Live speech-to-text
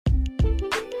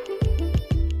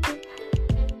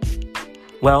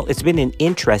Well, it's been an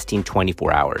interesting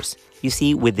 24 hours. You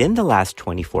see, within the last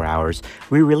 24 hours,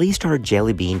 we released our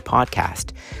Jelly Bean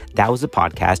podcast. That was a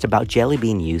podcast about jelly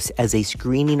bean use as a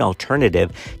screening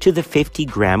alternative to the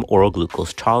 50-gram oral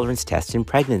glucose tolerance test in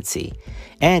pregnancy.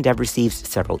 And I've received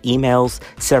several emails,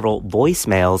 several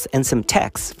voicemails, and some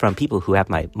texts from people who have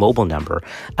my mobile number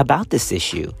about this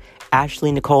issue.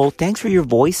 Ashley Nicole, thanks for your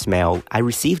voicemail. I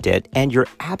received it, and you're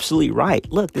absolutely right.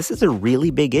 Look, this is a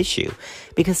really big issue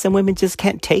because some women just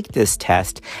can't take this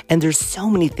test, and there's so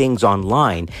many things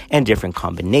online and different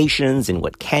combinations and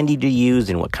what candy to use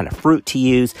and what kind of fruit to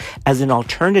use as an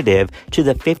alternative to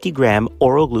the 50-gram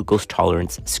oral glucose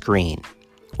tolerance screen.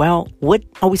 Well, what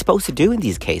are we supposed to do in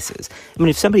these cases? I mean,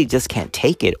 if somebody just can't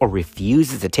take it or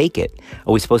refuses to take it,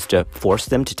 are we supposed to force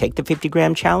them to take the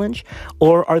 50-gram challenge?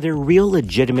 Or are there real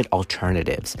legitimate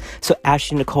alternatives? So,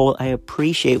 Ashley Nicole, I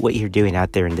appreciate what you're doing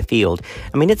out there in the field.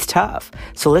 I mean, it's tough.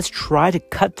 So let's try to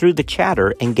cut through the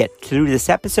chatter and get through this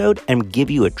episode and give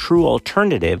you a true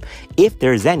alternative, if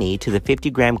there's any, to the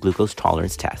 50-gram glucose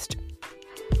tolerance test.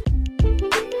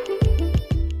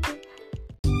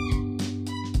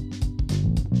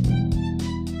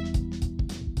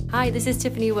 Hi, this is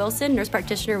Tiffany Wilson, nurse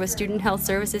practitioner with Student Health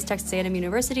Services, Texas A&M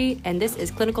University, and this is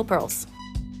Clinical Pearls.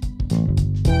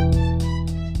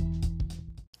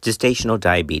 Gestational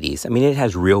diabetes, I mean, it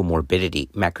has real morbidity.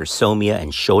 Macrosomia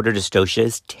and shoulder dystocia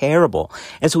is terrible.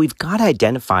 And so we've got to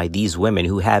identify these women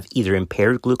who have either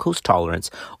impaired glucose tolerance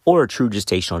or true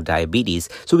gestational diabetes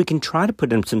so we can try to put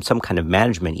them some kind of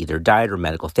management, either diet or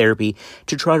medical therapy,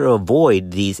 to try to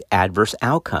avoid these adverse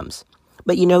outcomes.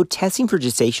 But you know, testing for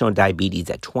gestational diabetes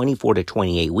at 24 to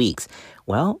 28 weeks,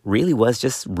 well, really was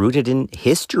just rooted in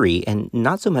history and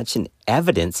not so much in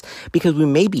evidence because we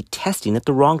may be testing at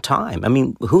the wrong time. I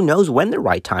mean, who knows when the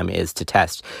right time is to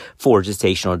test for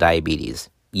gestational diabetes?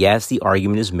 Yes, the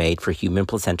argument is made for human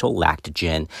placental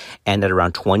lactogen, and at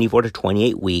around 24 to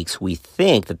 28 weeks, we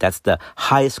think that that's the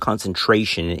highest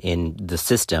concentration in the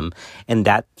system, and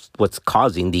that's what's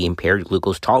causing the impaired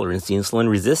glucose tolerance, the insulin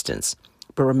resistance.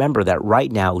 But remember that right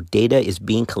now, data is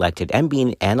being collected and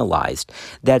being analyzed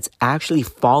that's actually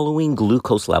following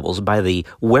glucose levels by the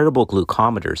wearable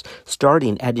glucometers,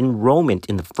 starting at enrollment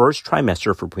in the first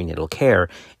trimester for prenatal care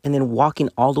and then walking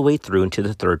all the way through into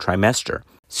the third trimester.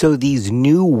 So these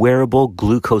new wearable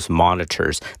glucose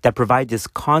monitors that provide this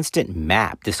constant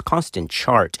map, this constant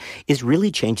chart, is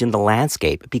really changing the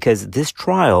landscape because this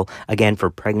trial, again, for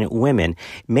pregnant women,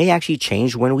 may actually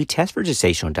change when we test for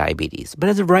gestational diabetes. But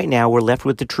as of right now, we're left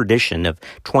with the tradition of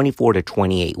 24 to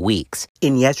 28 weeks.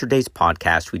 In yesterday's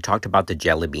podcast, we talked about the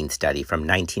Jelly Bean study from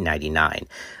 1999.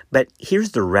 But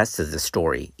here's the rest of the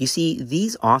story. You see,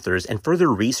 these authors and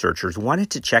further researchers wanted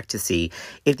to check to see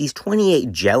if these 28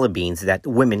 jelly beans that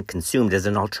women consumed as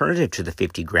an alternative to the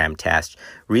 50-gram test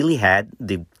really had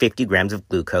the 50 grams of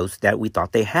glucose that we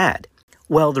thought they had.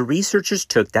 Well, the researchers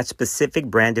took that specific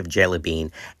brand of jelly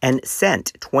bean and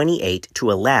sent 28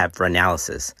 to a lab for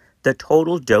analysis. The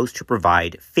total dose to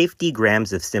provide 50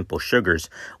 grams of simple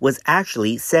sugars was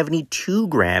actually 72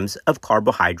 grams of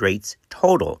carbohydrates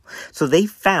total. So they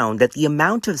found that the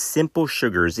amount of simple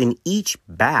sugars in each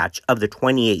batch of the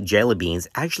 28 jelly beans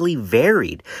actually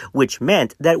varied, which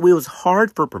meant that it was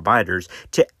hard for providers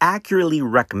to accurately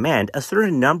recommend a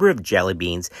certain number of jelly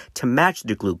beans to match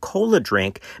the Glucola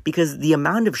drink because the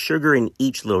amount of sugar in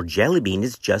each little jelly bean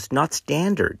is just not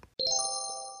standard.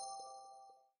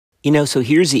 You know, so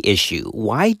here's the issue.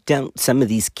 Why don't some of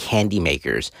these candy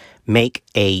makers make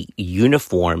a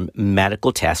uniform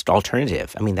medical test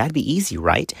alternative? I mean, that'd be easy,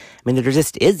 right? I mean, there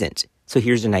just isn't. So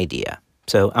here's an idea.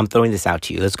 So I'm throwing this out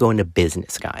to you. Let's go into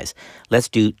business, guys. Let's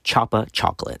do Chapa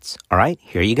chocolates. All right,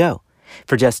 here you go.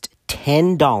 For just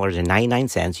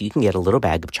 $10.99, you can get a little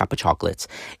bag of Chapa chocolates.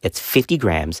 It's 50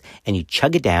 grams, and you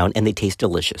chug it down, and they taste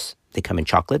delicious. They come in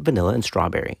chocolate, vanilla, and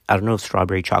strawberry. I don't know if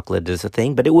strawberry chocolate is a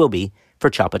thing, but it will be for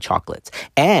Chapa chocolates.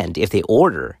 And if they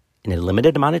order in a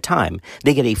limited amount of time,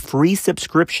 they get a free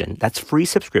subscription. That's free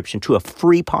subscription to a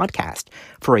free podcast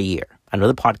for a year. I know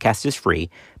the podcast is free,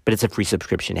 but it's a free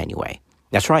subscription anyway.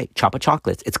 That's right, Chapa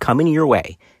chocolates. It's coming your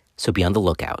way, so be on the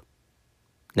lookout.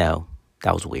 No,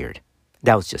 that was weird.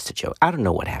 That was just a joke. I don't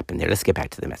know what happened there. Let's get back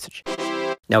to the message.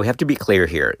 Now, we have to be clear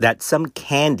here that some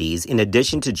candies, in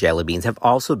addition to jelly beans, have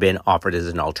also been offered as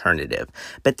an alternative.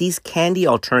 But these candy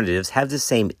alternatives have the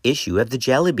same issue of the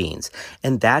jelly beans,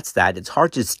 and that's that it's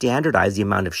hard to standardize the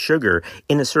amount of sugar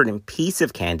in a certain piece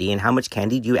of candy and how much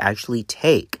candy do you actually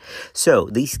take. So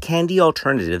these candy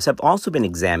alternatives have also been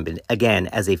examined, again,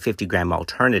 as a 50-gram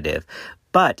alternative.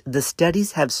 But the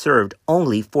studies have served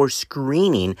only for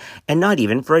screening and not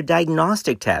even for a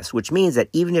diagnostic test, which means that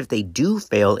even if they do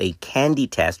fail a candy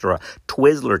test or a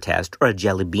Twizzler test or a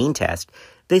jelly bean test,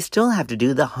 they still have to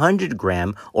do the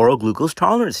 100-gram oral glucose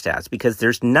tolerance test because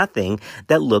there's nothing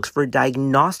that looks for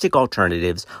diagnostic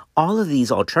alternatives. All of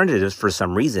these alternatives, for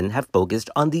some reason, have focused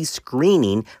on the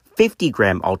screening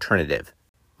 50-gram alternative.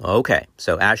 Okay,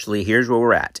 so Ashley, here's where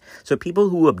we're at. So people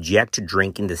who object to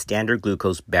drinking the standard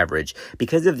glucose beverage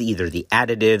because of either the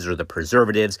additives or the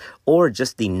preservatives or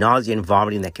just the nausea and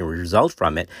vomiting that can result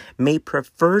from it may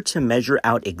prefer to measure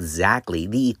out exactly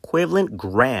the equivalent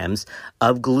grams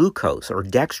of glucose or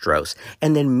dextrose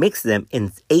and then mix them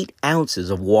in 8 ounces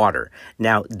of water.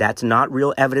 Now, that's not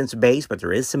real evidence-based, but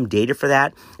there is some data for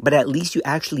that. But at least you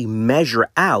actually measure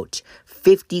out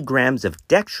 50 grams of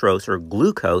dextrose or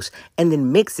glucose and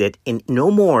then mix it in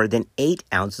no more than 8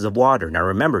 ounces of water. Now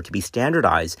remember, to be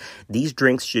standardized, these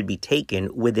drinks should be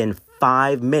taken within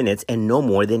 5 minutes and no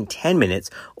more than 10 minutes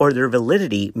or their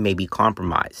validity may be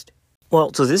compromised.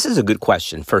 Well, so this is a good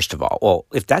question, first of all. Well,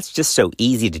 if that's just so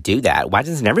easy to do that, why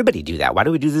doesn't everybody do that? Why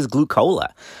do we do this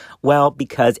glucola? Well,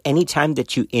 because anytime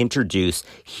that you introduce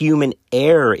human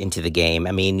error into the game,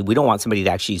 I mean, we don't want somebody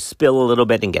to actually spill a little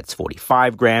bit and gets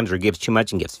 45 grams or gives too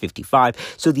much and gives 55.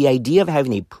 So the idea of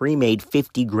having a pre-made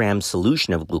 50-gram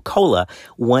solution of glucola,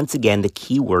 once again, the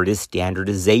key word is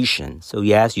standardization. So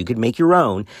yes, you could make your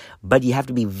own, but you have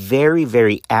to be very,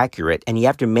 very accurate and you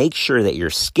have to make sure that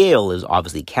your scale is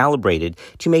obviously calibrated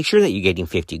to make sure that you're getting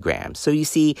 50 grams. So you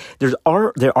see, there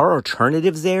are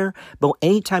alternatives there, but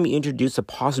anytime you introduce a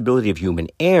possibility of human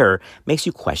error makes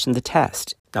you question the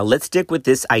test. Now, let's stick with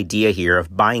this idea here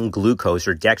of buying glucose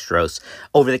or dextrose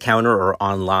over the counter or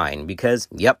online because,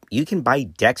 yep, you can buy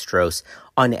dextrose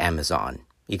on Amazon.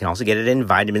 You can also get it in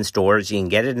vitamin stores. You can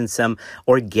get it in some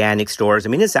organic stores. I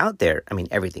mean, it's out there. I mean,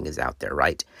 everything is out there,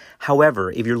 right?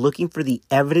 However, if you're looking for the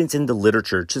evidence in the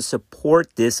literature to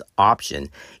support this option,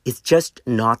 it's just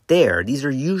not there. These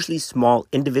are usually small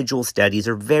individual studies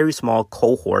or very small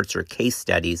cohorts or case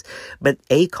studies, but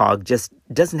ACOG just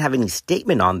doesn't have any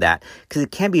statement on that because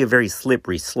it can be a very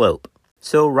slippery slope.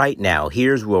 So right now,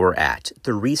 here's where we're at.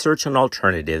 The research on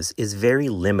alternatives is very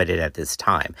limited at this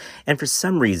time. And for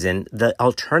some reason, the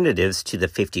alternatives to the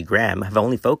 50 gram have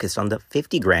only focused on the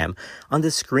 50 gram on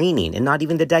the screening and not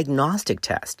even the diagnostic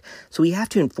test. So we have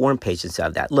to inform patients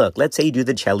of that. Look, let's say you do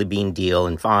the jelly bean deal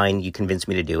and fine, you convince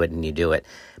me to do it and you do it,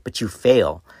 but you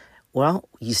fail. Well,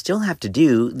 you still have to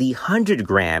do the 100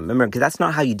 gram. Remember, because that's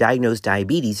not how you diagnose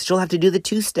diabetes. You still have to do the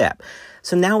 2-step.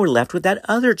 So now we're left with that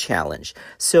other challenge.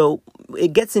 So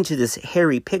it gets into this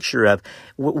hairy picture of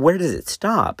where does it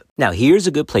stop? Now, here's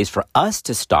a good place for us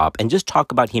to stop and just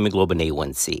talk about hemoglobin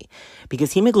A1C.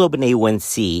 Because hemoglobin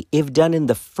A1C, if done in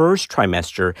the first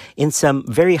trimester in some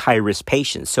very high-risk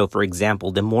patients, so for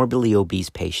example, the morbidly obese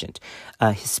patient,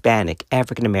 a Hispanic,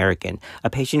 African-American, a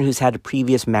patient who's had a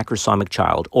previous macrosomic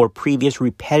child or previous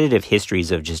repetitive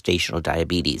histories of gestational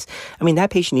diabetes, I mean,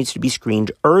 that patient needs to be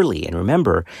screened early. And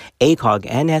remember, ACOG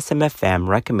and SMFM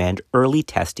recommend early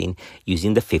testing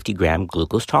using the 50-gram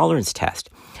glucose tolerance test.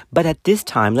 But at this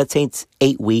time, let's say it's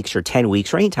 8 weeks or 10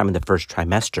 weeks or any time in the first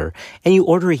trimester, and you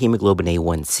order a hemoglobin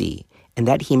A1C, and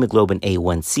that hemoglobin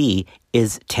A1C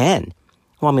is 10.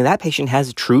 Well, I mean, that patient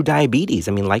has true diabetes.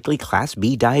 I mean, likely class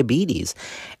B diabetes.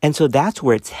 And so that's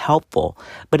where it's helpful.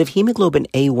 But if hemoglobin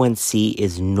A1C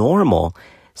is normal,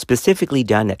 specifically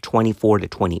done at 24 to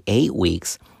 28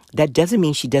 weeks, that doesn't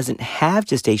mean she doesn't have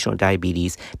gestational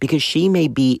diabetes because she may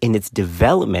be in its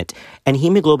development and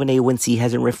hemoglobin A1C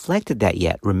hasn't reflected that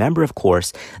yet. Remember, of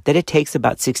course, that it takes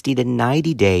about 60 to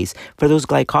 90 days for those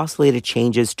glycosylated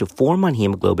changes to form on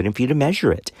hemoglobin and for you to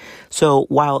measure it. So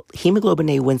while hemoglobin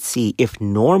A1C, if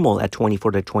normal at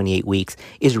 24 to 28 weeks,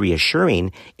 is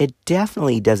reassuring, it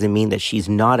definitely doesn't mean that she's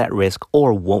not at risk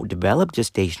or won't develop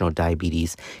gestational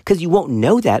diabetes because you won't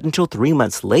know that until 3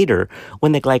 months later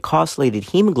when the glycosylated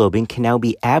hemoglobin can now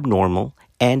be abnormal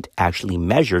and actually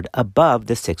measured above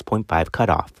the 6.5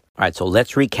 cutoff. All right, so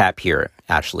let's recap here,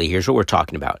 Ashley. Here's what we're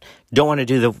talking about. Don't want to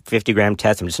do the 50-gram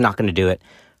test. I'm just not going to do it.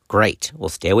 Great. We'll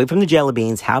stay away from the jelly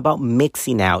beans. How about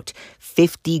mixing out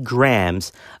 50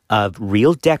 grams of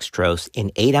real dextrose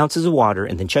in 8 ounces of water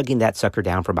and then chugging that sucker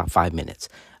down for about 5 minutes?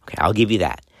 Okay, I'll give you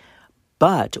that.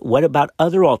 But what about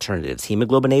other alternatives?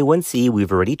 Hemoglobin A1C,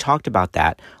 we've already talked about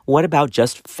that. What about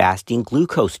just fasting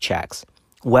glucose checks?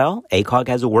 Well, ACOG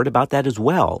has a word about that as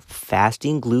well.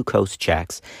 Fasting glucose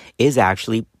checks is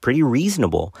actually pretty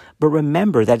reasonable. But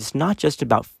remember that it's not just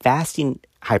about fasting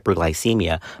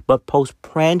hyperglycemia, but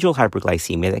postprandial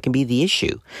hyperglycemia that can be the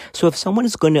issue. So if someone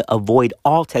is going to avoid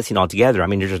all testing altogether, I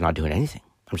mean, they're just not doing anything.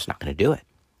 I'm just not going to do it.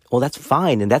 Well, that's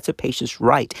fine, and that's a patient's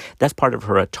right. That's part of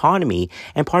her autonomy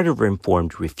and part of her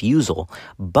informed refusal.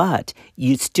 But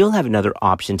you still have another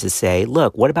option to say,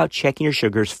 look, what about checking your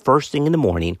sugars first thing in the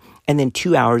morning and then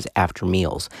 2 hours after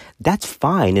meals? That's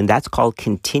fine, and that's called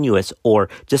continuous or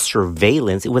just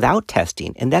surveillance without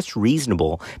testing, and that's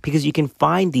reasonable because you can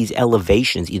find these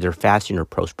elevations either fasting or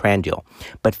postprandial.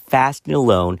 But fasting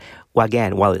alone, well,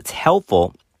 again, while it's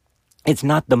helpful, it's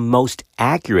not the most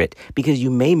accurate because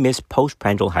you may miss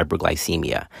postprandial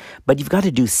hyperglycemia. But you've got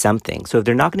to do something. So if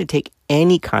they're not going to take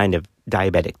any kind of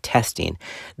diabetic testing,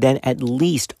 then at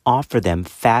least offer them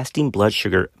fasting blood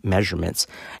sugar measurements.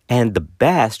 And the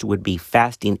best would be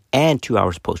fasting and 2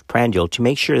 hours postprandial to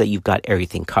make sure that you've got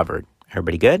everything covered.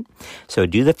 Everybody good? So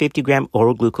do the 50-gram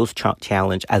oral glucose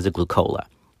challenge as a glucola.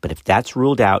 But if that's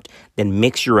ruled out, then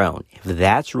mix your own. If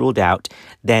that's ruled out,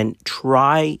 then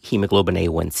try hemoglobin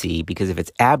A1C because if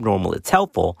it's abnormal, it's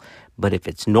helpful. But if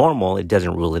it's normal, it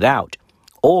doesn't rule it out.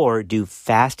 Or do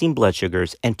fasting blood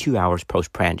sugars and 2 hours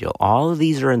postprandial. All of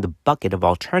these are in the bucket of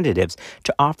alternatives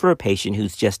to offer a patient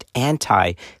who's just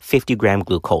anti-50-gram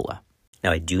glucola.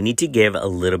 Now, I do need to give a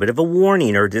little bit of a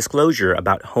warning or disclosure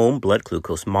about home blood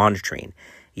glucose monitoring.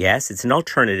 Yes, it's an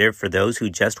alternative for those who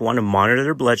just want to monitor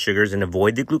their blood sugars and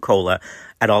avoid the glucola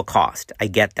at all costs. I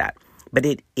get that. But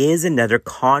it is another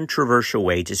controversial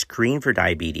way to screen for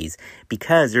diabetes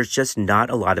because there's just not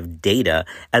a lot of data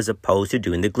as opposed to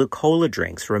doing the glucola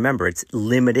drinks. Remember, it's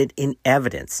limited in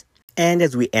evidence. And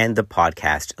as we end the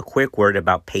podcast, a quick word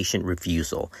about patient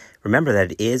refusal. Remember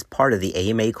that it is part of the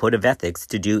AMA Code of Ethics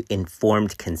to do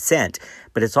informed consent,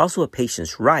 but it's also a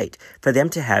patient's right for them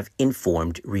to have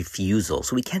informed refusal.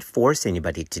 So we can't force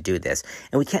anybody to do this,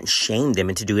 and we can't shame them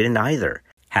into doing it either.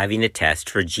 Having a test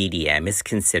for GDM is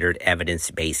considered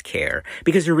evidence-based care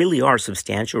because there really are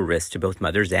substantial risks to both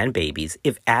mothers and babies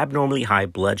if abnormally high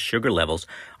blood sugar levels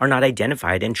are not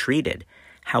identified and treated.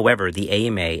 However, the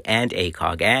AMA and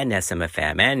ACOG and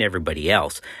SMFM and everybody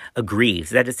else agrees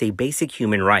that it's a basic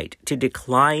human right to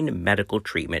decline medical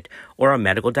treatment or a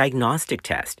medical diagnostic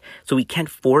test. So we can't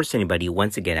force anybody,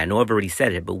 once again, I know I've already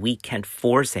said it, but we can't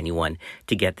force anyone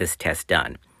to get this test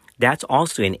done. That's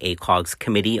also in ACOG's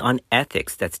Committee on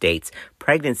Ethics that states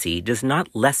pregnancy does not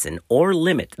lessen or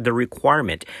limit the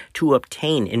requirement to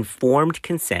obtain informed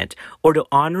consent or to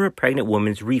honor a pregnant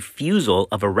woman's refusal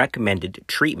of a recommended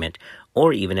treatment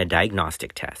or even a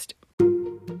diagnostic test.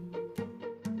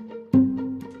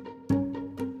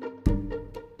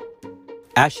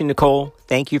 Ashley Nicole,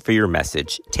 thank you for your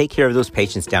message. Take care of those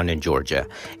patients down in Georgia,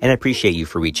 and I appreciate you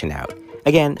for reaching out.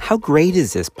 Again, how great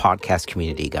is this podcast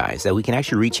community, guys, that we can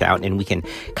actually reach out and we can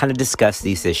kind of discuss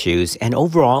these issues. And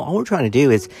overall, all we're trying to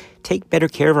do is take better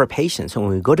care of our patients. So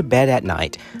when we go to bed at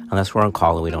night, unless we're on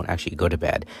call and we don't actually go to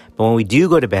bed, but when we do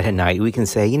go to bed at night, we can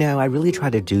say, you know, I really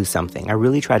try to do something. I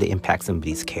really try to impact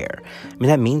somebody's care. I mean,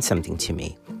 that means something to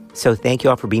me. So thank you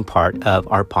all for being part of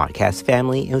our podcast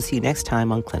family, and we'll see you next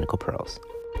time on Clinical Pearls.